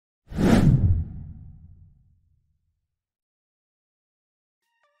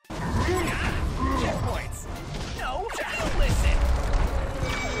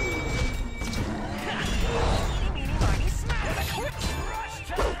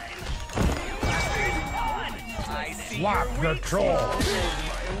Swap the troll.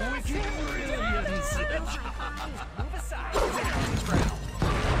 Move aside.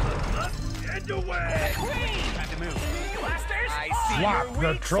 End away. Time to move. Blasters. I see. Swap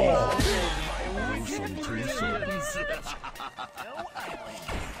the troll. No idling.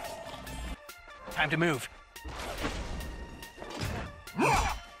 Time to move.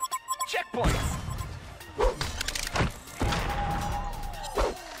 Checkpoints.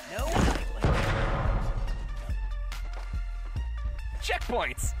 No idling.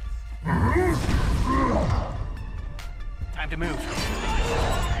 Checkpoints. Time to move.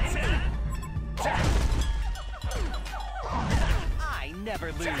 I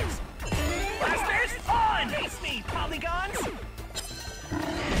never lose. Blasters on! Face me, polygons!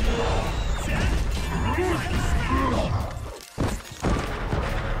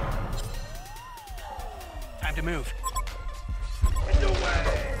 Time to move. End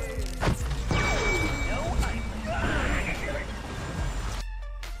away. No idling.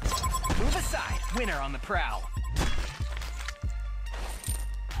 Move aside. Winner on the prowl.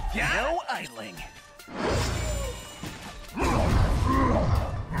 No idling. Move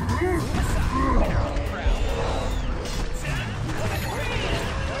aside. Winner on the prowl.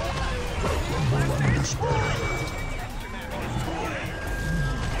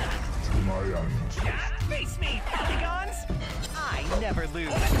 To my end. Face me, polygons! I never lose.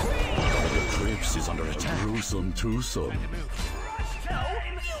 The crypt is under attack. Gruesome twosome. Time to move. No,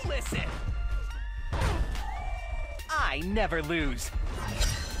 you listen. I never lose.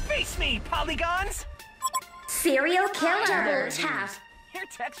 Face me, polygons! Serial killer. Double tap. Your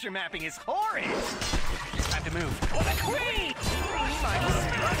texture mapping is horrid. Time to move. Wait!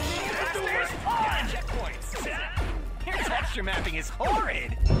 Blasters on! Checkpoints. Your texture mapping is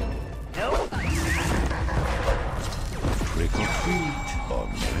horrid. No. Trick or treat or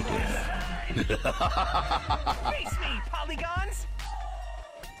murder. Face me, polygons!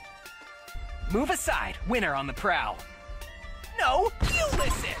 Move aside. Winner on the prowl. No, you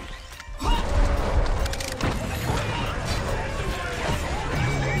listen.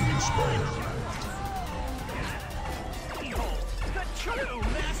 Behold, the true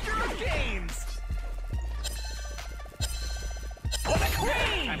master of games.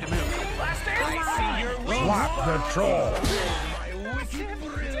 Time to move. Blasters! I see your wings. Swap the troll. My wicked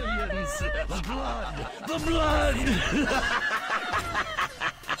brilliance. The blood. The blood.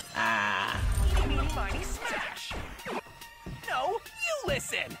 Meeny, miny, smash. No, you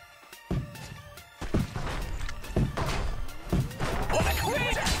listen.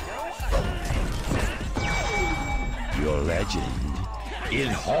 Your legend, it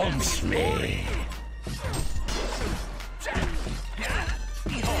haunts me.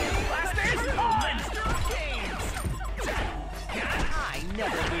 Behold, blasters on! Games! I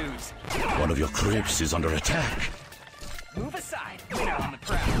never lose. One of your crypts is under attack. Move aside. Winner on the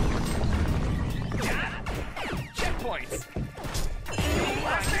prowl. Checkpoints.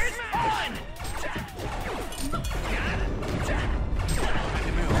 Blasters on! Time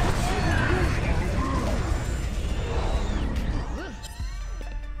to move.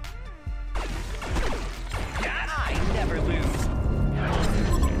 I never lose.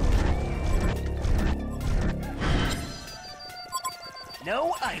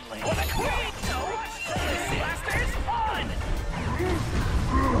 No idling. Wait, no! Listen. Blasters on!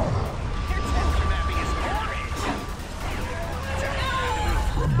 Your texture mapping is horrid.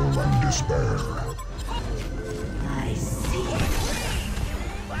 Tremble and despair. I see.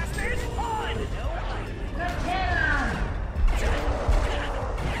 Blasters on! No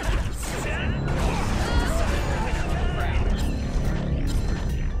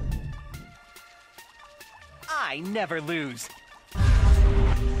I never lose.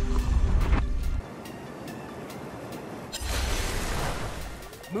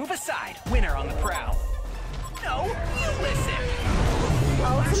 Move aside. Winner on the prowl. No, you listen.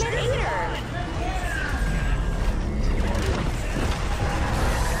 Ultimate Eater.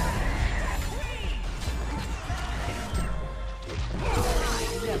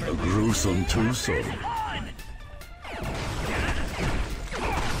 A gruesome twosome. On!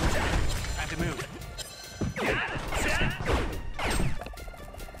 Time to move.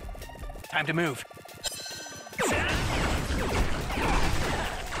 Time to move.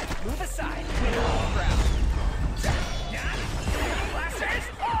 Move aside. Winner on the prowl. Blasters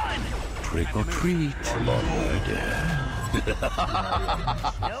on! Trick or treat or murder.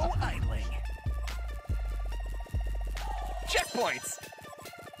 No idling. Checkpoints.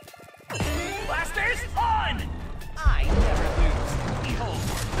 Blasters on! I never lose. Behold,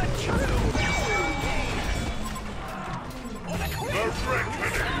 the true master of games. The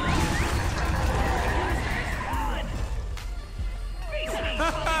reckoning.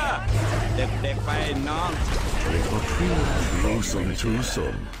 non. Trick or treat, gruesome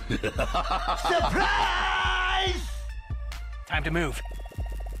twosome. Surprise! Time to move.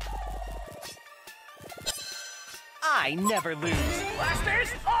 I never lose. Blasters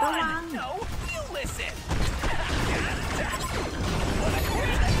on! No, you listen.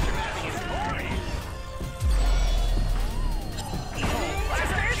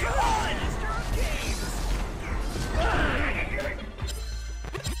 Blasters on!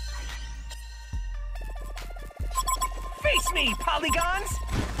 Face me, polygons!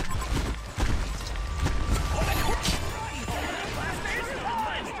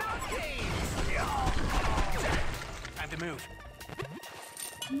 Time to move.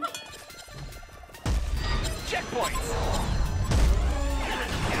 Checkpoints!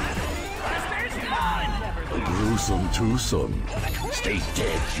 Blasters on! A gruesome twosome. Stay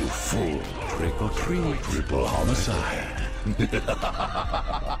dead, you fool. Trick or treat, triple homicide.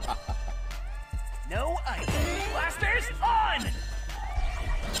 No item. Blasters on!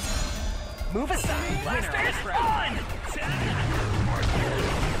 Move aside. Blasters on!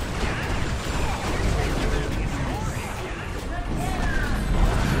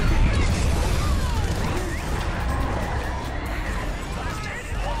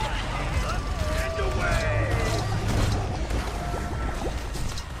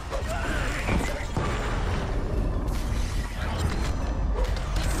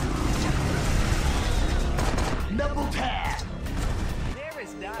 Double tap! There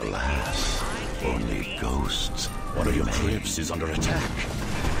is not a Alas, only ghosts. One of your crypts is under attack.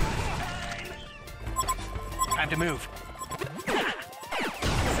 Time to move.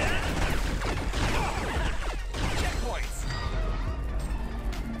 Checkpoints.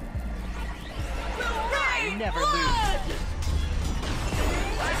 I never lose.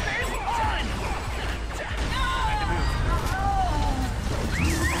 Blasters on! Time to move.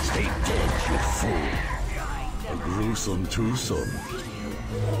 Stay dead, you fool. A gruesome twosome.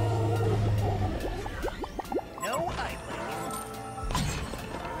 No idling.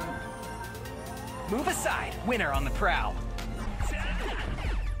 Move aside. Winner on the prowl.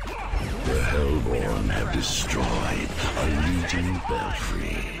 The Hellborn have destroyed a Legion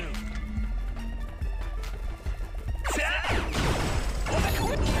belfry.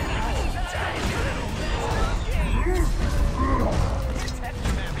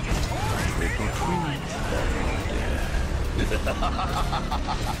 Trick or treat.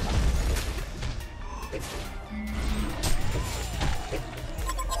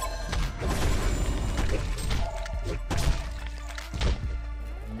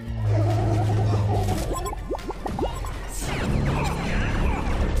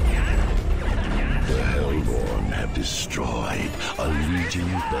 The Hellborn have destroyed a Legion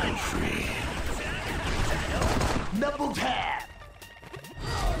belfry. Double tap!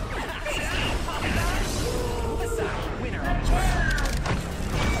 Move aside. Winner on the prowl.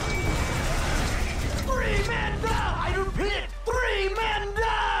 3 men down! I repeat, 3 men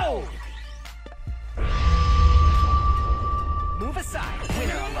down! Move aside.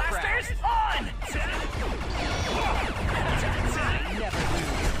 Winner on the prowl. Blasters on! I never lose.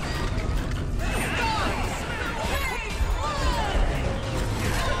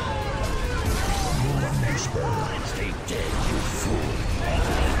 Stay dead, you fool.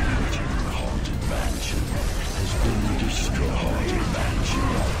 Legion haunted mansion has been destroyed. Haunted mansion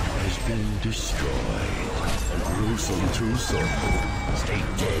has been destroyed. A gruesome twosome. Stay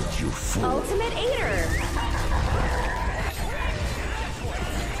dead, you fool. Ultimate Eater.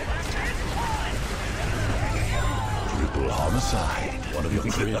 Triple homicide. One of your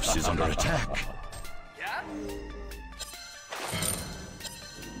crypts is under attack. Yeah?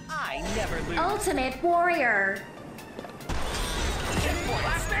 I never lose. Ultimate Warrior. Checkpoint.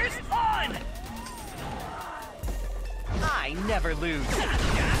 Blasters on! I never lose.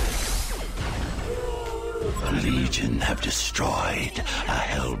 The Legion have destroyed a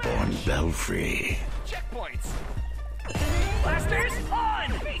Hellborn belfry. Checkpoints. Blasters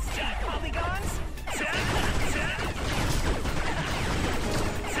on! Face check, polygons!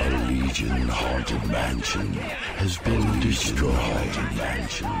 A Legion haunted mansion has been destroyed. Haunted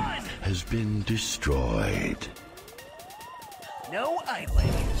mansion has been destroyed. No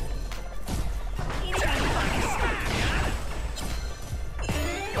idling.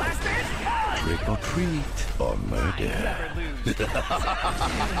 Blasters on! Trick or treat or murder. Never lose. The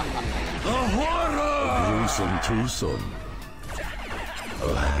horror! A gruesome twosome.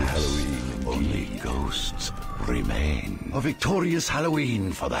 A happy Halloween. Only ghosts remain. A victorious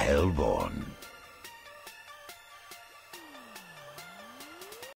Halloween for the Hellborn.